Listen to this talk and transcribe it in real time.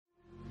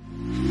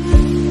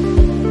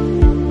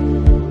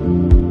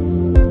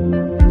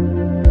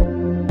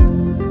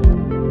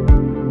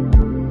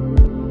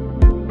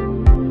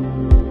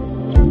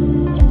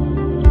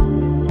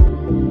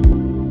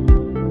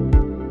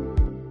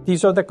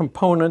These are the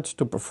components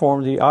to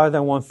perform the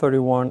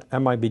iodine-131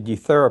 MIBG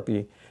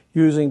therapy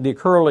using the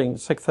Curling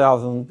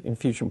 6000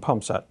 infusion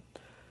pump set.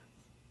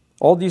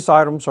 All these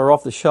items are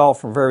off the shelf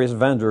from various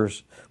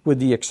vendors, with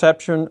the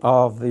exception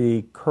of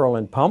the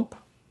Curling pump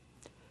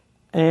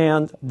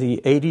and the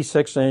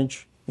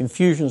 86-inch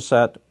infusion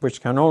set, which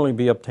can only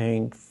be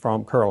obtained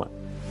from Curling.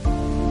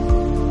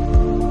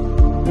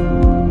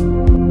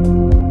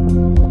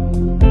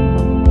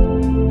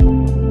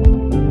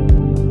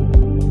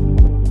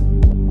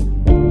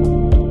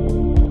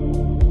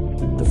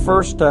 The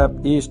first step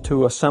is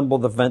to assemble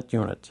the vent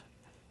unit.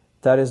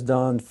 That is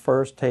done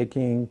first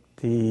taking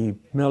the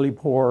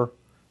millipore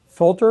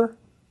filter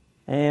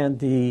and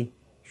the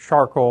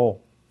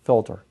charcoal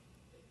filter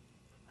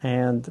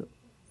and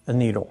a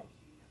needle.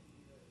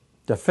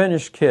 The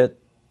finished kit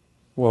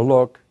will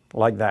look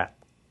like that.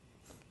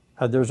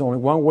 There's only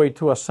one way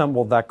to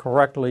assemble that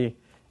correctly,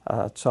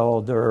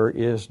 so there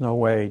is no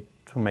way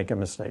to make a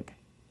mistake.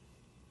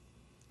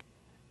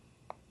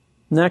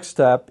 Next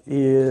step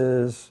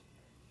is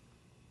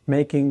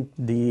making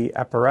the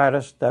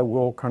apparatus that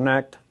will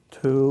connect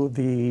to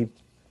the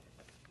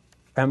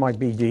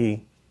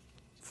MIBG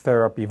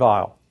therapy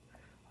vial.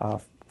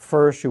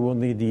 First, you will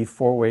need the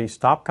 4-way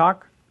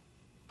stopcock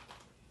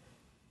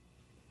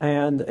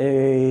and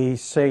a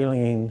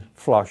saline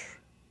flush.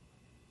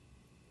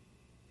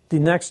 The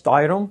next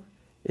item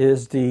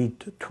is the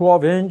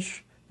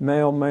 12-inch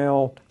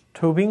male-male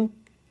tubing,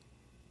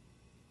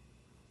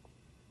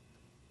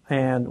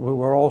 and we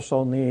will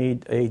also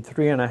need a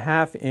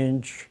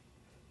 3.5-inch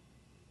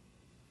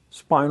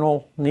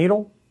spinal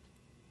needle.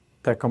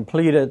 The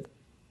completed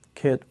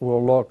kit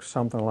will look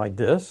something like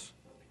this.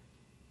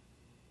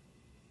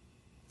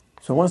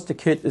 So once the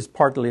kit is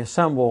partly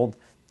assembled,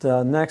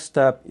 the next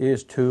step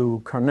is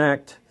to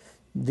connect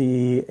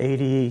the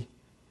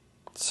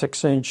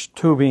 86-inch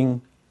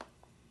tubing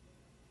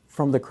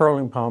from the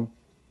curling pump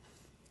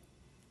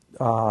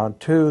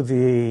to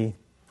the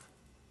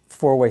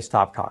 4-way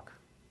stopcock.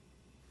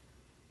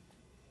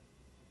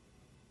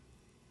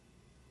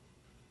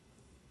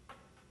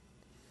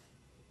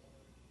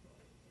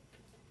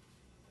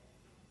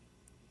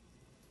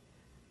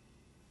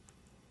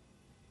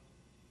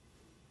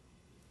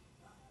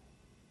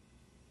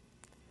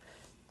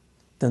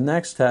 The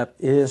next step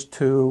is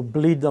to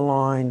bleed the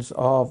lines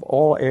of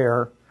all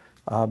air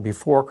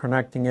before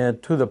connecting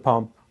it to the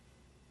pump.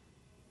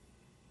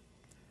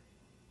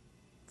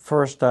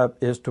 First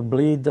step is to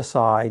bleed the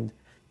side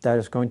that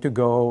is going to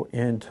go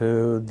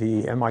into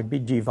the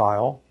MIBG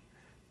vial,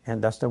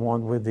 and that's the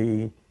one with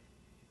the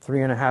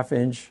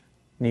 3.5-inch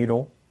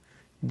needle.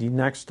 The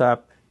next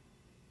step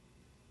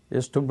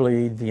is to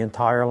bleed the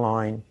entire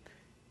line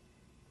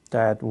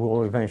that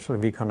will eventually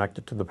be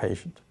connected to the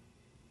patient.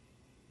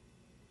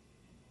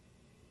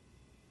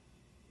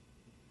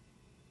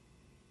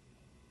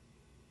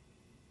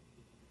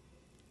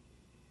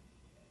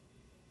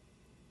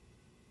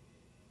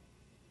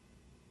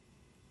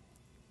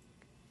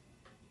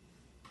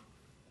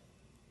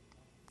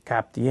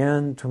 Cap the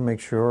end to make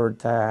sure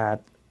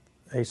that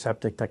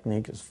aseptic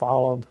technique is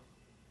followed.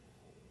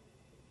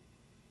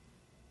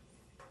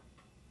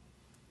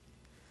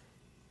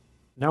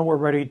 Now we're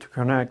ready to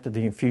connect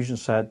the infusion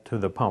set to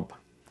the pump.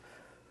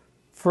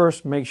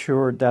 First, make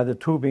sure that the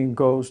tubing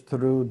goes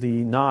through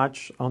the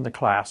notch on the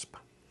clasp.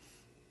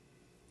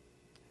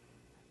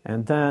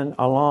 And then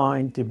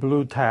align the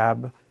blue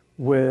tab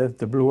with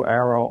the blue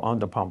arrow on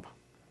the pump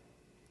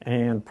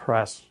and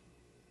press.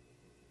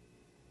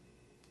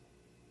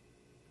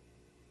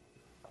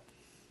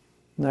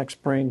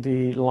 Next, bring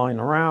the line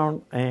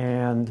around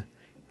and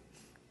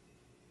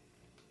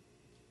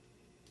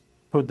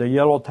put the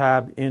yellow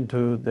tab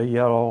into the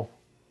yellow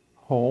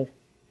hole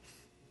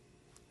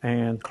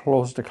and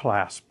close the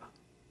clasp.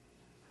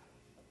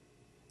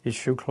 It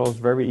should close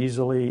very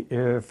easily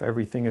if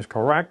everything is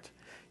correct,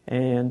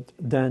 and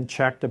then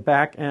check the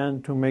back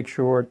end to make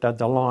sure that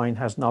the line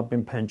has not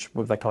been pinched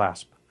with the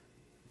clasp.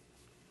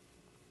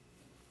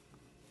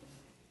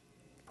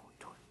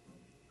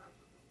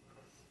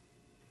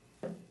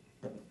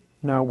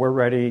 Now we're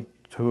ready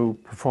to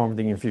perform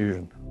the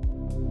infusion.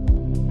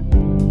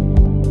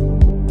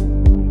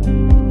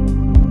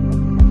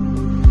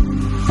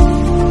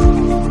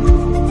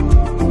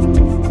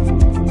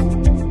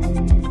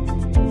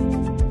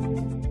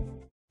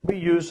 We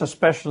use a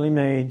specially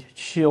made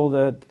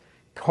shielded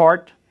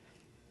cart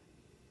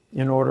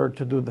in order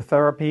to do the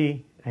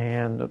therapy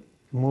and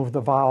move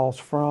the vials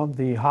from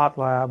the hot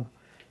lab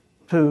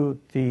to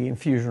the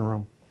infusion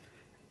room.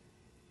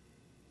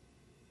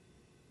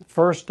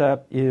 First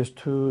step is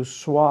to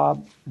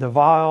swab the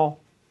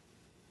vial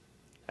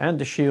and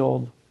the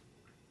shield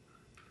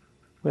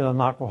with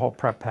an alcohol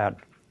prep pad.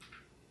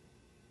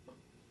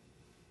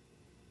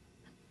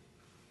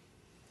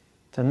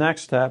 The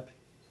next step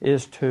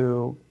is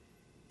to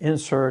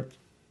insert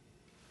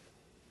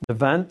the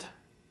vent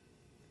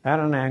at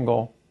an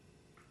angle,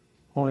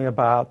 only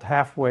about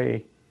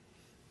halfway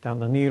down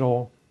the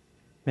needle,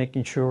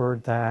 making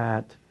sure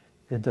that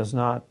it does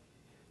not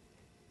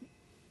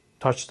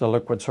touch the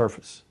liquid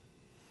surface.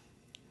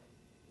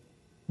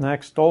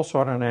 Next,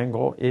 also at an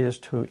angle, is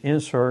to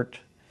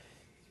insert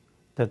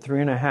the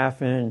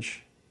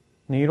 3.5-inch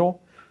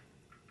needle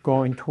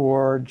going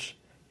towards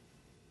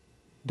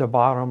the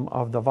bottom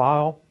of the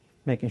vial,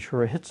 making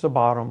sure it hits the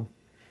bottom,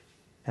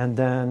 and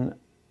then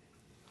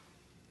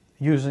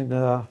using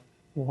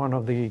one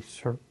of the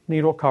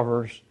needle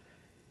covers,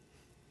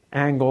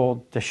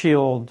 angle the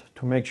shield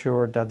to make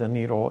sure that the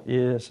needle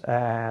is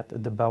at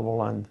the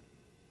bevel end.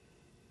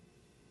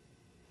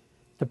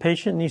 The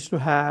patient needs to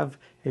have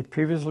a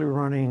previously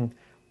running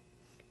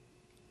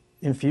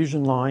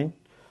infusion line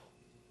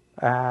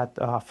at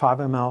 5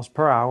 mL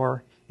per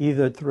hour,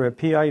 either through a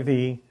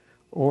PIV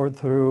or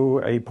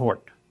through a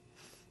port.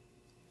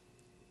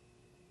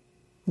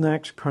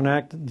 Next,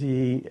 connect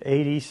the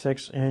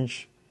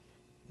 86-inch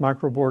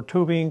microbore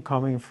tubing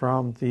coming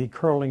from the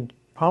curling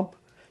pump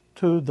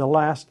to the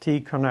last T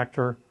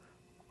connector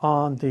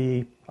on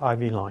the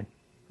IV line.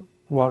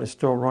 While it's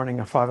still running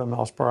at 5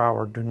 mL per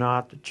hour, do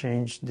not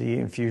change the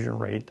infusion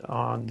rate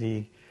on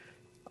the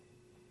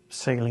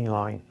saline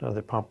line that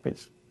the pump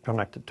is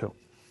connected to.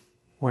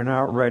 We're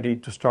now ready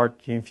to start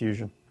the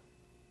infusion.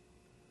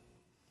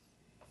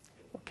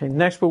 Okay,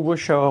 next we will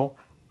show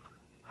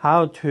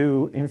how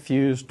to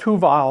infuse 2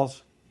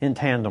 vials in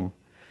tandem.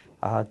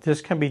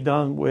 This can be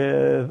done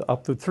with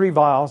up to 3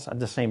 vials at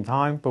the same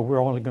time, but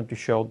we're only going to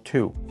show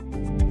 2.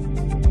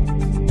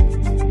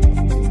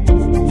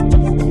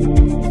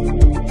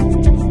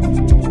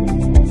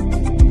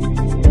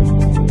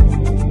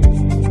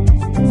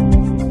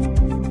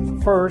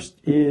 First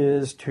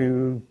is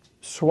to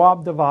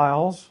swab the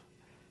vials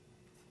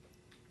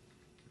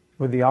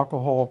with the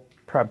alcohol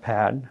prep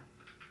pad,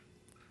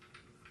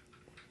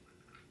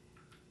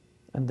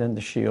 and then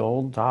the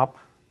shield top.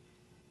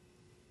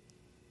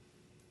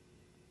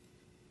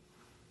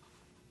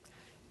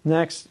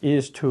 Next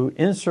is to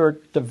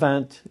insert the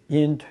vent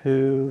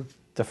into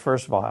the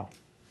first vial.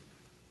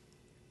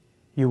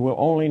 You will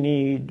only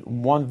need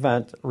 1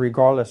 vent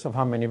regardless of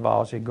how many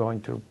vials you're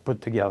going to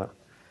put together.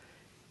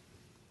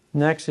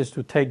 Next is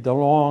to take the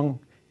long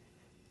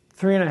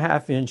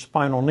 3.5-inch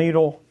spinal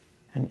needle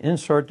and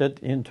insert it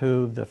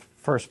into the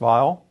first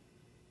vial.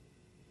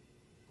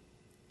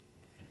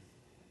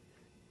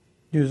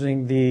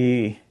 Using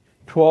the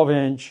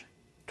 12-inch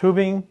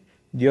tubing,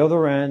 the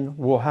other end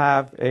will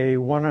have a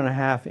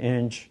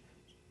 1.5-inch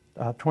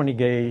 20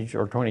 gauge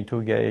or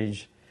 22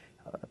 gauge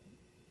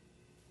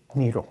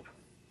needle.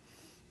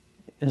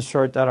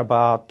 Insert that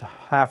about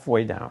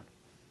halfway down.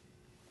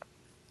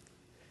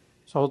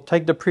 So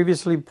take the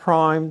previously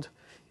primed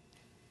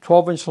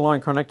 12-inch line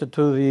connected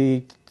to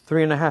the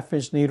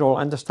 3.5-inch needle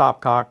and the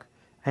stopcock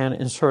and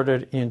insert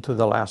it into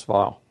the last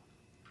vial.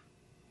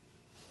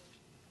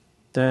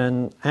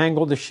 Then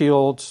angle the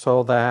shield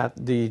so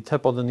that the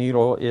tip of the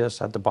needle is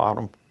at the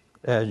bottom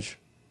edge.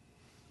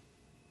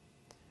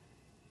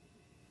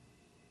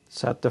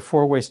 Set the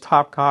 4-way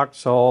stopcock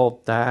so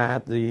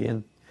that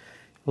the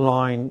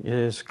line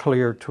is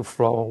clear to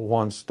flow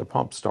once the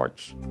pump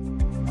starts.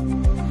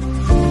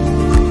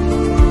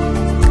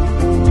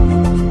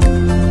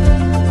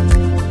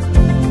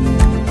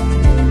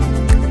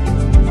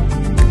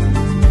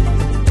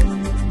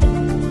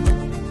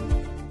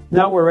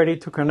 Now we're ready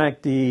to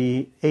connect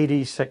the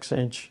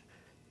 86-inch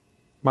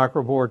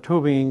microbore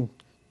tubing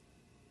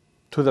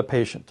to the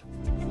patient.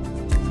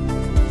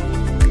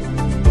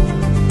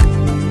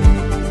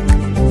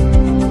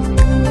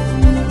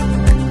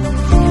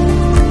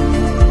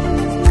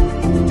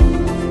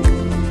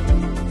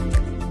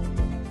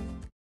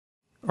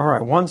 All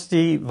right, once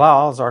the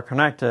valves are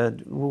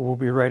connected, we'll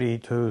be ready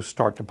to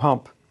start the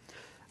pump.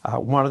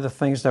 One of the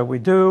things that we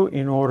do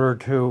in order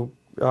to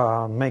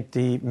make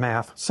the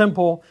math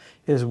simple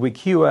is we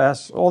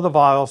QS all the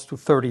vials to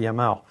 30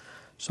 ml.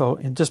 So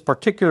in this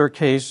particular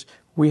case,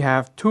 we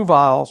have 2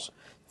 vials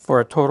for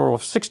a total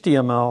of 60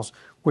 ml,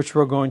 which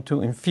we're going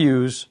to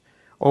infuse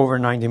over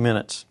 90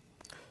 minutes.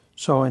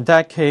 So in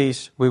that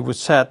case, we would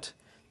set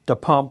the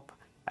pump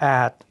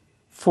at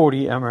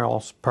 40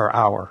 ml per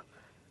hour.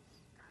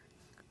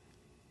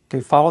 Okay,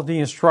 follow the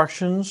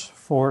instructions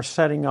for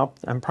setting up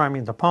and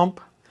priming the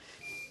pump.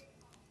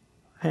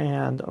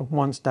 And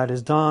once that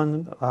is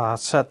done,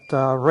 set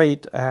the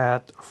rate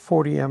at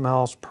 40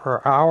 ml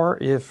per hour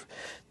if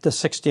the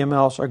 60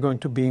 ml are going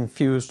to be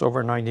infused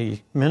over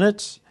 90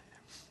 minutes.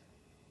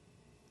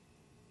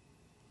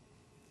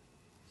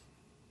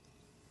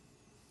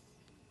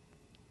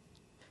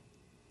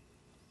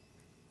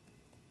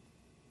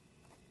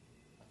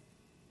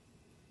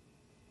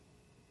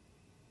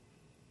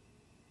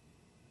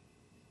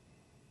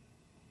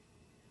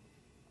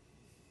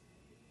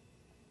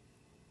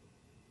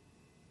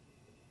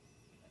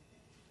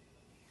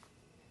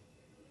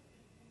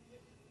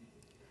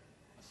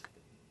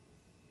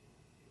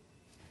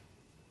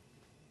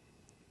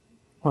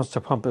 Once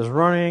the pump is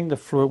running, the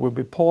fluid will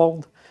be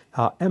pulled.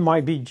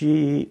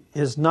 MIBG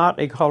is not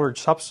a colored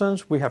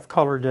substance. We have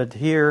colored it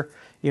here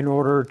in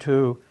order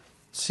to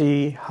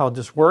see how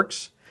this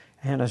works.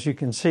 And as you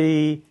can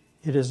see,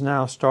 it is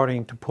now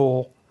starting to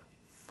pull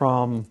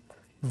from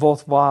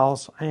both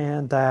vials,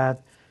 and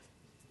that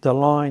the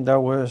line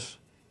that was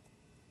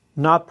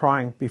not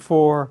primed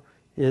before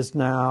is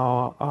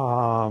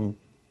now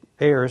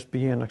air is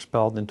being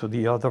expelled into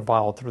the other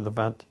vial through the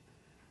vent.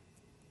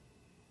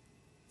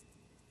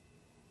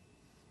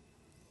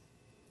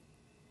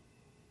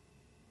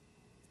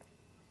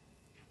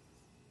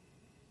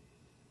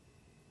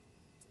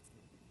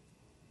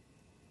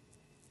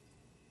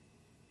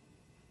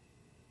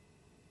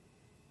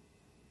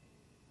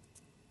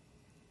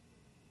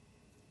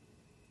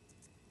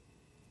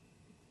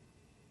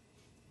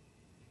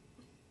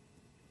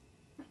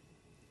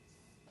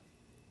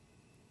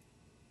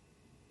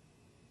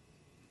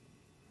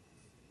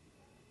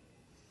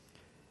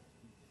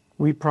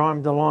 We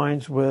prime the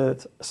lines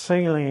with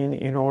saline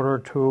in order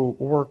to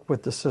work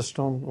with the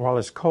system while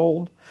it's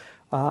cold.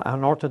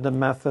 An alternate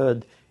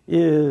method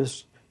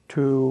is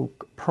to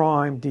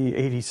prime the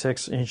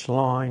 86-inch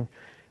line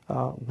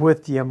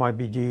with the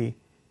MIBG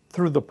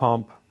through the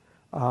pump,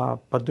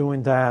 but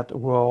doing that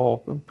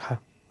will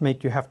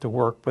make you have to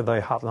work with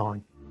a hot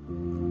line.